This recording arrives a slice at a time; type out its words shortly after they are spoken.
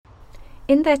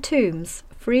In their tombs,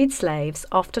 freed slaves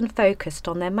often focused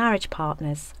on their marriage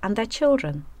partners and their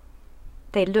children.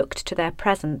 They looked to their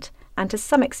present and to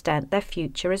some extent their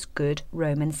future as good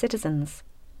Roman citizens.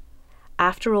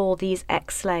 After all, these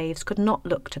ex-slaves could not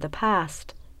look to the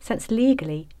past, since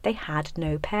legally they had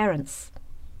no parents.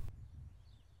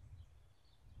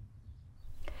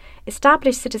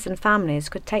 Established citizen families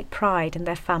could take pride in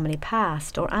their family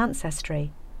past or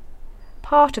ancestry.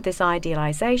 Part of this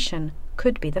idealization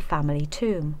could be the family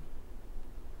tomb.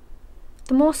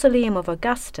 The mausoleum of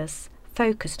Augustus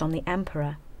focused on the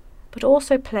emperor, but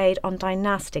also played on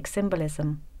dynastic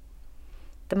symbolism.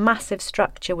 The massive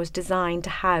structure was designed to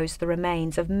house the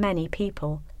remains of many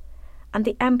people, and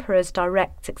the emperor's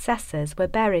direct successors were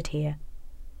buried here.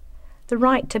 The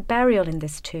right to burial in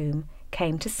this tomb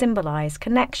came to symbolize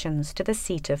connections to the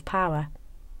seat of power.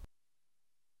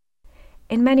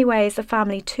 In many ways, the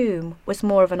family tomb was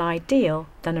more of an ideal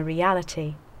than a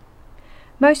reality.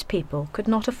 Most people could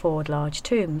not afford large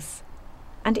tombs,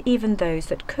 and even those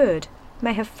that could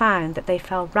may have found that they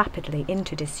fell rapidly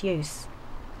into disuse.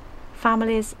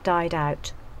 Families died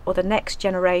out, or the next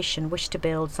generation wished to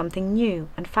build something new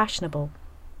and fashionable.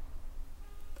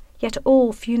 Yet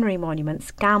all funerary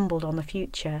monuments gambled on the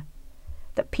future,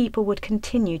 that people would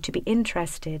continue to be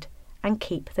interested and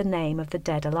keep the name of the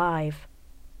dead alive.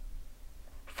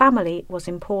 Family was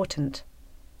important,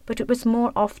 but it was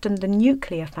more often the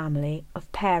nuclear family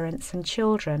of parents and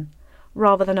children,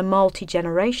 rather than a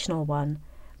multi-generational one,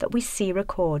 that we see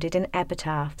recorded in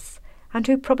epitaphs, and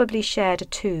who probably shared a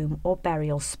tomb or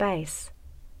burial space.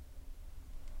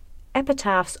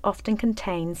 Epitaphs often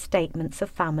contain statements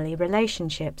of family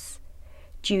relationships,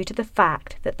 due to the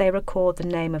fact that they record the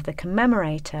name of the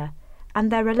commemorator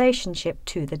and their relationship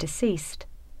to the deceased.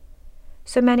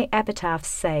 So many epitaphs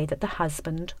say that the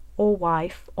husband or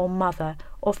wife or mother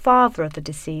or father of the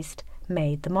deceased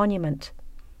made the monument.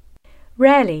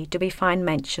 Rarely do we find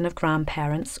mention of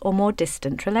grandparents or more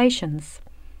distant relations.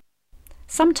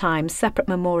 Sometimes separate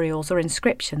memorials or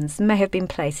inscriptions may have been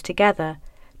placed together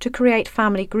to create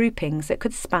family groupings that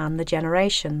could span the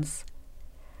generations.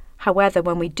 However,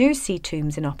 when we do see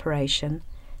tombs in operation,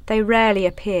 they rarely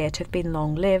appear to have been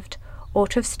long-lived or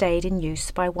to have stayed in use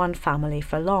by one family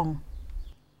for long.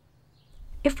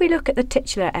 If we look at the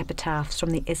titular epitaphs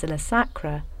from the Isola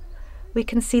Sacra, we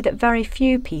can see that very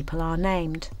few people are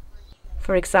named.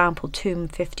 For example, tomb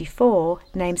 54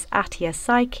 names Attia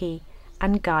Psyche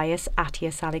and Gaius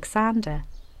Attius Alexander.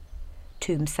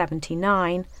 Tomb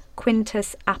 79,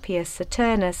 Quintus Appius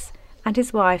Saturnus and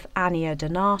his wife Annia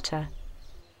Donata.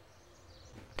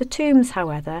 The tombs,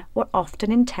 however, were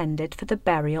often intended for the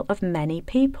burial of many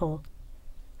people.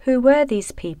 Who were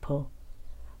these people?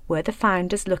 Were the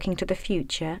founders looking to the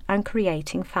future and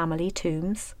creating family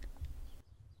tombs?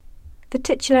 The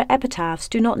titular epitaphs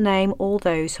do not name all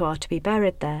those who are to be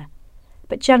buried there,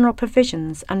 but general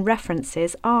provisions and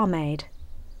references are made.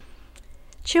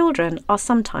 Children are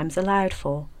sometimes allowed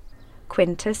for.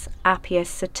 Quintus Appius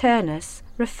Saturnus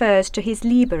refers to his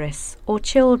liberis, or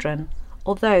children,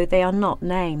 although they are not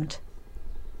named.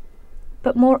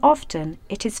 But more often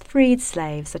it is freed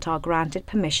slaves that are granted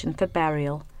permission for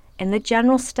burial, in the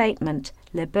general statement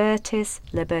libertis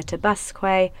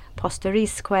libertibusque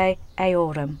posterisque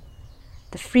eorum,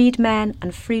 the freedmen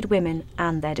and freedwomen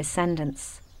and their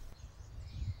descendants.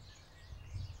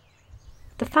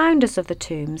 The founders of the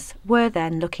tombs were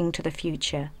then looking to the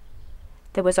future.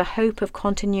 There was a hope of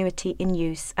continuity in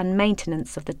use and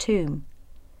maintenance of the tomb,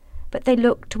 but they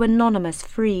looked to anonymous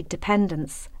freed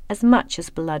dependents as much as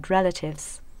blood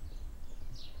relatives.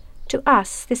 To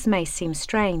us this may seem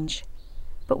strange,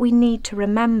 but we need to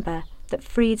remember that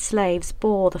freed slaves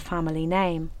bore the family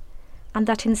name, and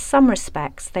that in some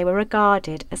respects they were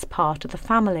regarded as part of the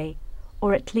family,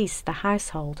 or at least the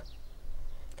household.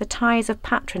 The ties of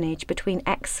patronage between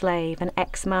ex-slave and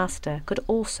ex-master could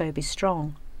also be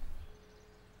strong.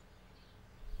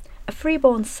 A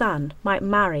freeborn son might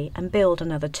marry and build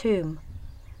another tomb,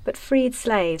 but freed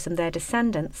slaves and their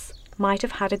descendants might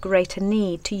have had a greater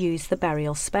need to use the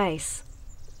burial space.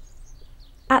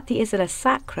 At the Isola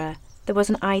Sacra, there was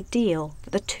an ideal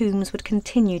that the tombs would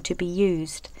continue to be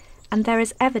used, and there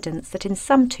is evidence that in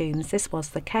some tombs this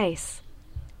was the case.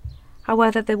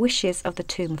 However, the wishes of the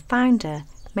tomb founder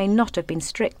may not have been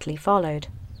strictly followed.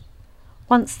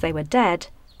 Once they were dead,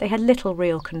 they had little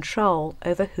real control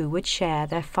over who would share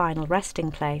their final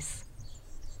resting place.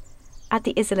 At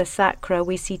the Isola Sacra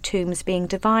we see tombs being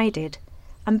divided,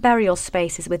 and burial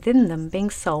spaces within them being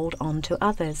sold on to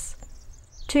others.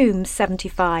 Tombs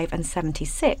 75 and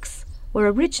 76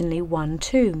 were originally one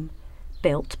tomb,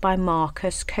 built by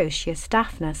Marcus Cocius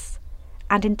Daphnis,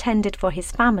 and intended for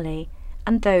his family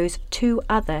and those of 2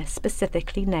 other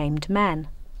specifically named men.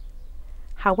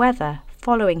 However,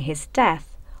 following his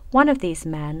death, one of these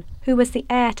men, who was the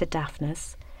heir to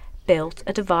Daphnis, built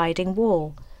a dividing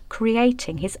wall,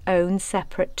 creating his own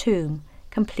separate tomb,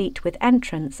 complete with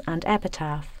entrance and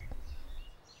epitaph.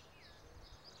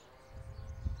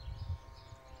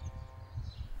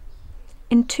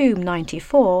 In tomb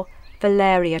 94,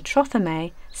 Valeria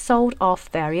Trophimae sold off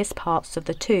various parts of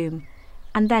the tomb,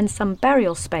 and then some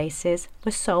burial spaces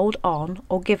were sold on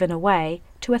or given away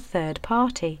to a third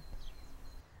party.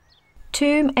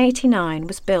 Tomb 89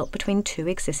 was built between 2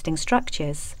 existing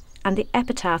structures, and the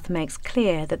epitaph makes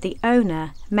clear that the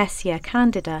owner, Messia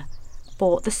Candida,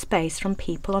 bought the space from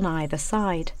people on either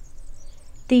side.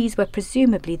 These were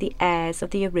presumably the heirs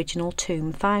of the original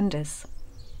tomb founders.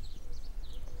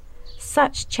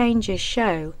 Such changes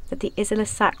show that the Isola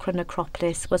Sacra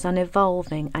necropolis was an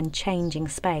evolving and changing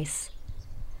space.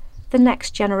 The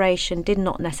next generation did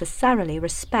not necessarily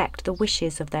respect the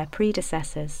wishes of their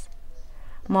predecessors.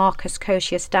 Marcus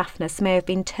Cocius Daphnis may have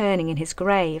been turning in his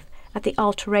grave at the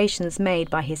alterations made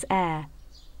by his heir,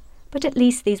 but at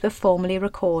least these were formally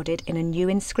recorded in a new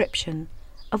inscription,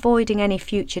 avoiding any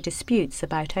future disputes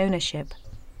about ownership.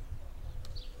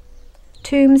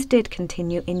 Tombs did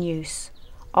continue in use,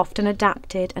 often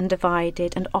adapted and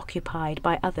divided and occupied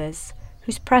by others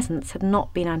whose presence had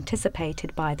not been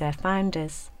anticipated by their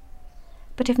founders.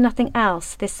 But if nothing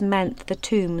else, this meant the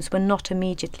tombs were not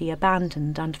immediately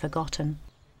abandoned and forgotten.